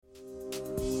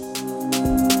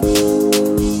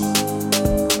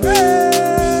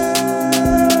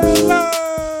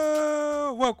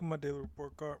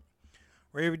scorecard,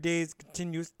 where every day is a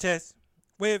continuous test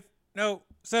with no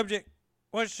subject.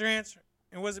 What's your answer?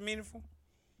 And was it meaningful?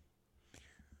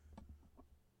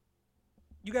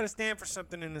 You got to stand for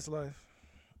something in this life.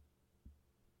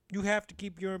 You have to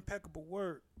keep your impeccable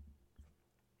word.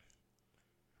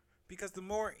 Because the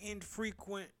more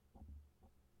infrequent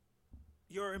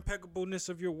your impeccableness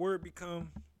of your word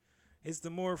become, is the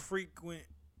more frequent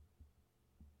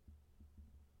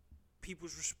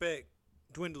people's respect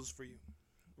dwindles for you.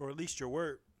 Or at least your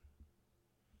word.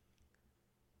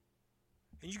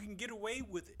 And you can get away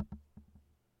with it.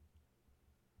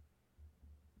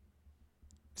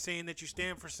 Saying that you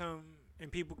stand for something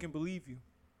and people can believe you.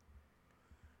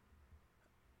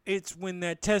 It's when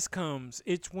that test comes.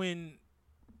 It's when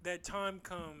that time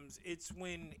comes. It's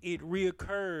when it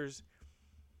reoccurs.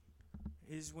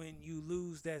 Is when you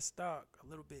lose that stock a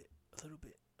little bit, a little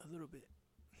bit, a little bit.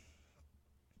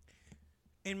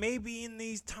 And maybe in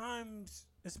these times,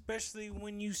 especially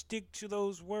when you stick to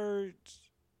those words,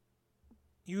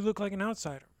 you look like an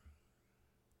outsider.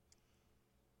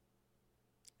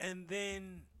 And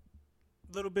then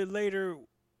a little bit later,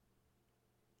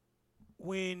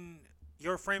 when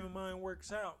your frame of mind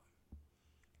works out,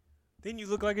 then you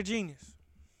look like a genius.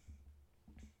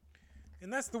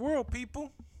 And that's the world,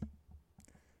 people.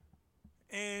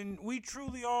 And we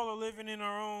truly all are living in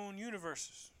our own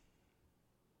universes.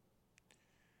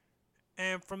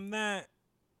 And from that,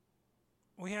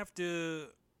 we have to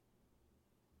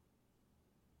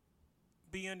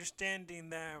be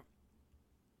understanding that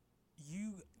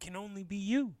you can only be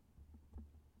you.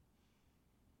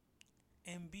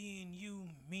 And being you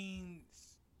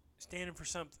means standing for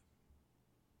something.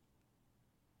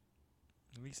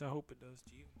 At least I hope it does to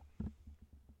you.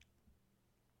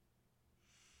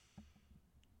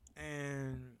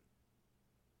 And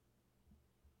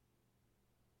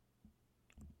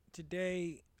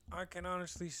today, I can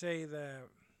honestly say that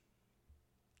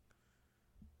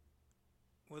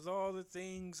with all the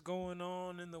things going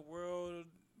on in the world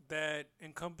that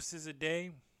encompasses a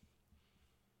day,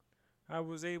 I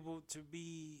was able to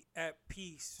be at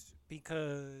peace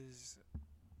because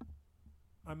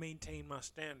I maintained my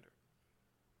standard.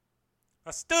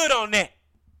 I stood on that.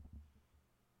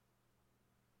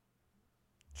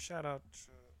 Shout out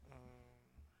to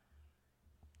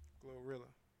Glorilla.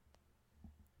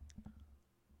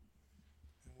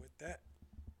 And with that,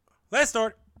 let's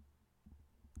start.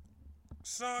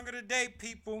 Song of the day,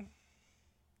 people.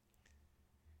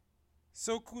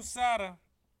 Soku Sada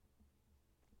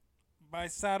by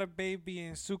Sada Baby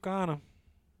and Sukana.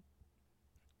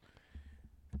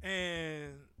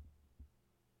 And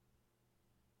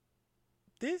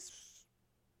this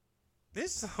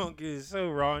song is so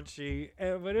raunchy,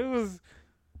 but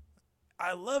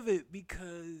I love it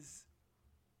because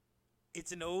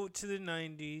it's an ode to the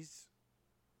 90s.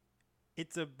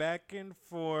 It's a back and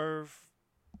forth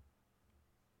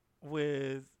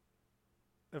with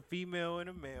a female and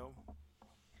a male.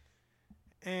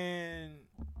 And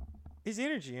it's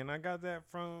energy, and I got that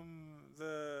from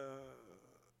the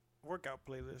workout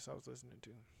playlist I was listening to.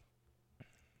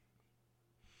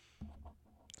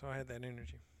 So I had that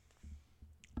energy.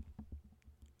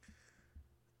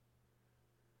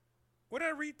 What did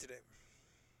I read today?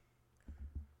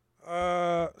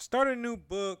 Start a new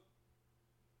book.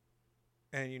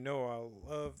 And you know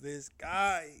I love this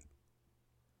guy,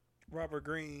 Robert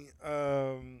Greene.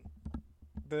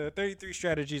 The 33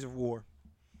 Strategies of War.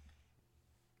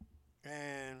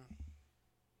 And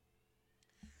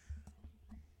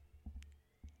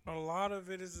a lot of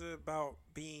it is about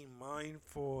being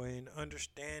mindful and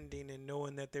understanding and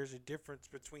knowing that there's a difference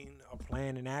between a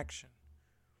plan and action.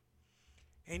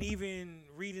 And even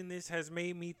reading this has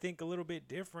made me think a little bit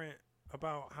different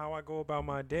about how I go about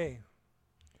my day.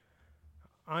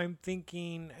 I'm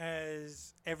thinking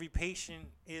as every patient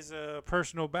is a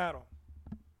personal battle.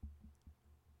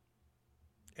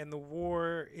 And the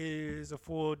war is a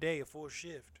full day, a full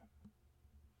shift.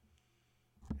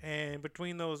 And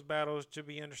between those battles, to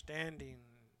be understanding,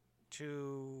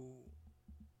 to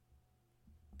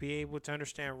be able to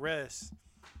understand rest,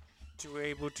 to be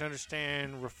able to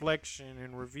understand reflection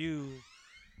and review,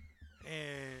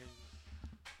 and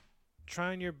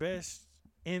trying your best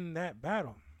in that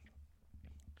battle.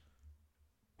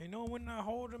 And knowing when to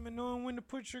hold them and knowing when to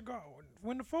put your guard,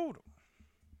 when to fold them.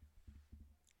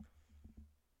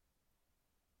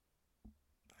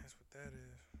 That's what that is.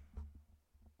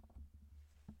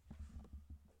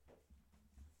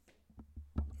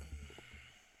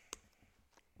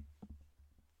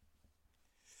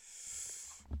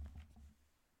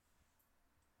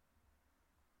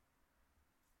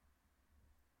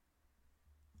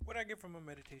 What did I get from my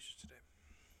meditation today?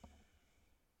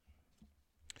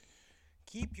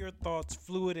 Keep your thoughts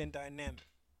fluid and dynamic.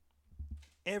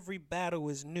 Every battle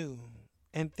is new,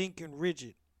 and thinking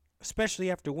rigid, especially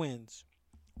after wins,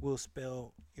 will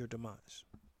spell your demise.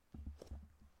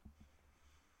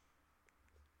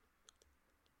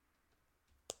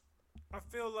 I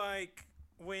feel like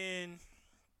when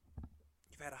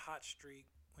you've had a hot streak,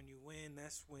 when you win,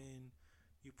 that's when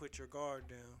you put your guard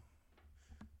down.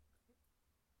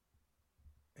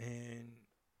 And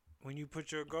when you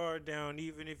put your guard down,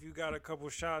 even if you got a couple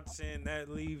shots in, that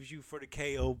leaves you for the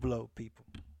KO blow, people.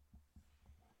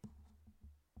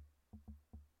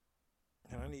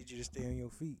 And I need you to stay on your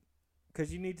feet.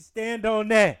 Because you need to stand on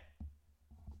that.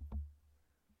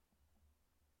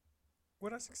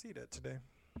 What I succeed at today?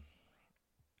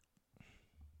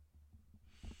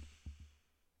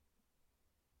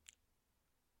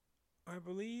 I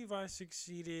believe I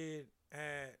succeeded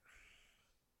at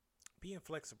being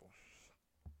flexible.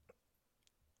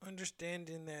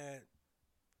 Understanding that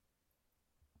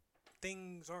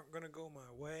things aren't going to go my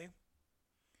way.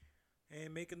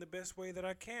 And making the best way that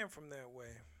I can from that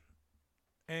way.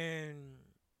 And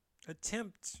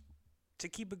attempt to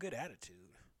keep a good attitude.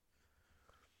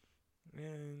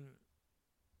 And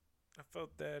I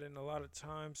felt that in a lot of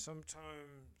times.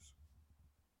 Sometimes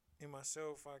in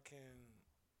myself, I can,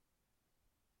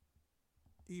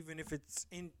 even if it's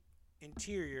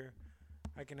interior,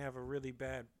 I can have a really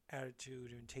bad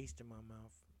attitude and taste in my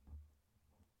mouth.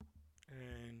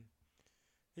 And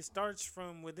it starts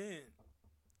from within.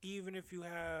 Even if you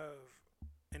have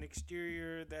an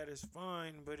exterior that is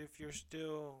fine, but if you're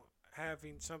still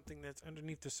having something that's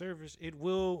underneath the surface, it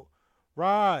will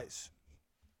rise.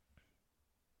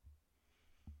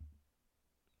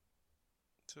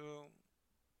 So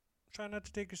try not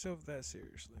to take yourself that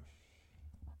seriously.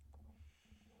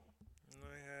 And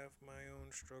I have my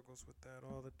own struggles with that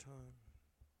all the time.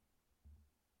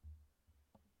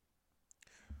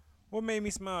 What made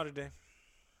me smile today?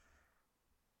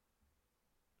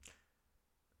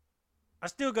 I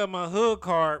still got my hood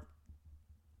card.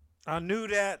 I knew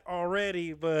that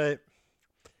already, but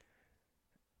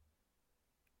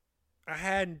I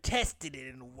hadn't tested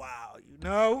it in a while, you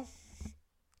know?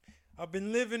 I've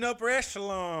been living upper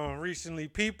echelon recently,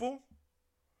 people.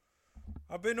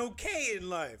 I've been okay in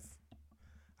life.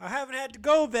 I haven't had to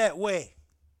go that way.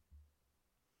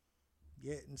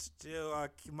 Yet and still,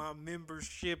 my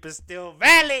membership is still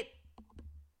valid.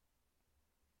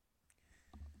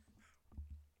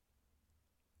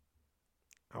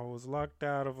 I was locked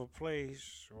out of a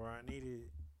place where I needed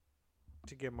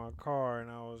to get my car,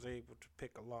 and I was able to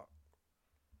pick a lock.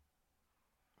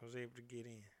 I was able to get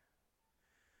in.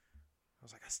 I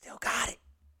was like, I still got it.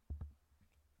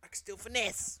 I can still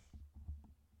finesse.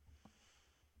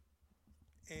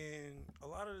 And a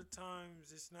lot of the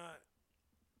times, it's not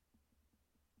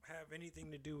have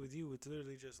anything to do with you. It's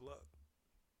literally just luck.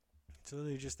 It's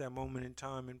literally just that moment in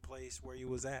time and place where you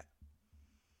was at.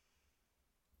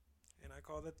 And I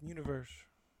call that the universe.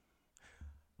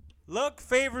 Luck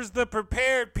favors the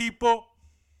prepared, people.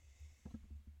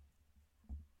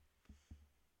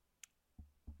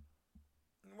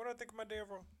 And what do I think of my day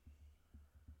overall?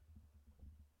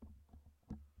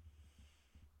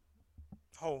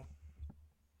 Oh.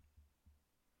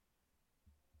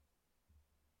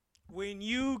 When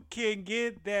you can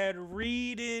get that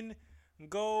reading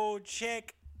gold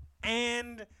check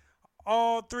and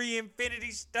all three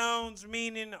infinity stones,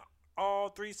 meaning all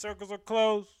three circles are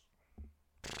closed.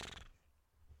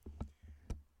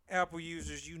 Apple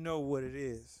users, you know what it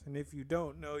is. And if you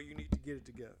don't know, you need to get it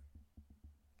together.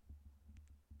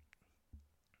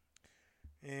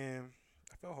 And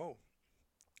I felt whole.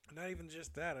 Not even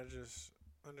just that, I just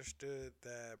understood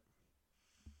that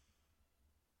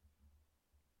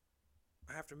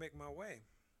I have to make my way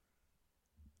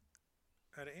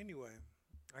out of any way.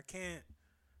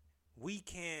 We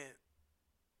can't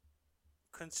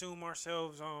consume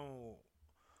ourselves on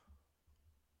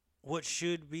what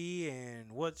should be and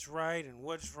what's right and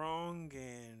what's wrong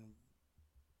and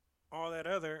all that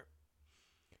other.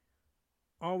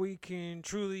 All we can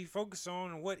truly focus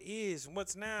on what is and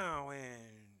what's now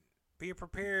and being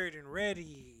prepared and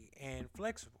ready and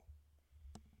flexible.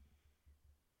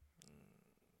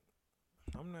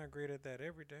 I'm not great at that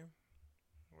every day.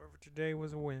 However, today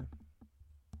was a win.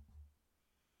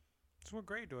 So what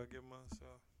grade do I give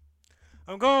myself?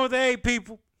 I'm going with A,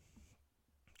 people.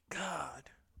 God.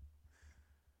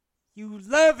 You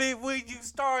love it when you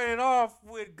started off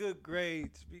with good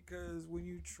grades, because when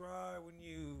you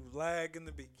lag in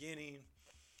the beginning,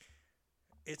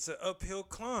 it's an uphill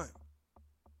climb.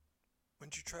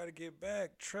 Once you try to get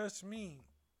back, trust me,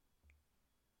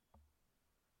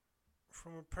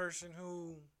 from a person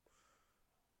who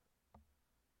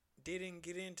didn't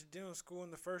get into dental school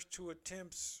in the first two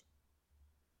attempts,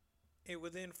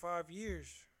 within 5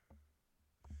 years,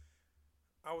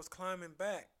 I was climbing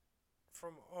back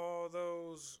from all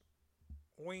those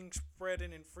wing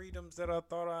spreading and freedoms that I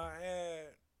thought I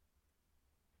had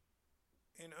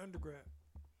in undergrad.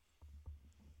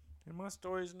 And my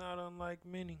story is not unlike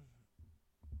many.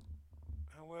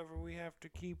 However, we have to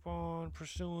keep on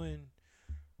pursuing,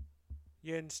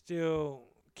 yet and still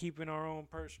keeping our own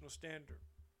personal standard.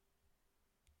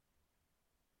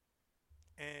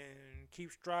 And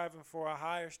keep striving for a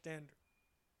higher standard.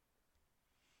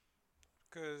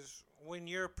 Because when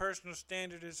your personal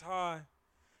standard is high,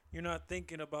 you're not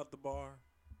thinking about the bar.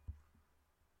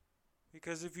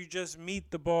 Because if you just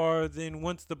meet the bar, then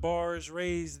once the bar is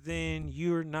raised, then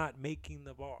you're not making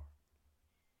the bar.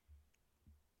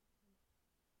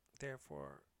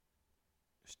 Therefore,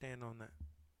 stand on that.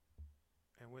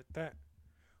 And with that,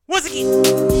 once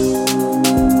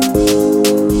again.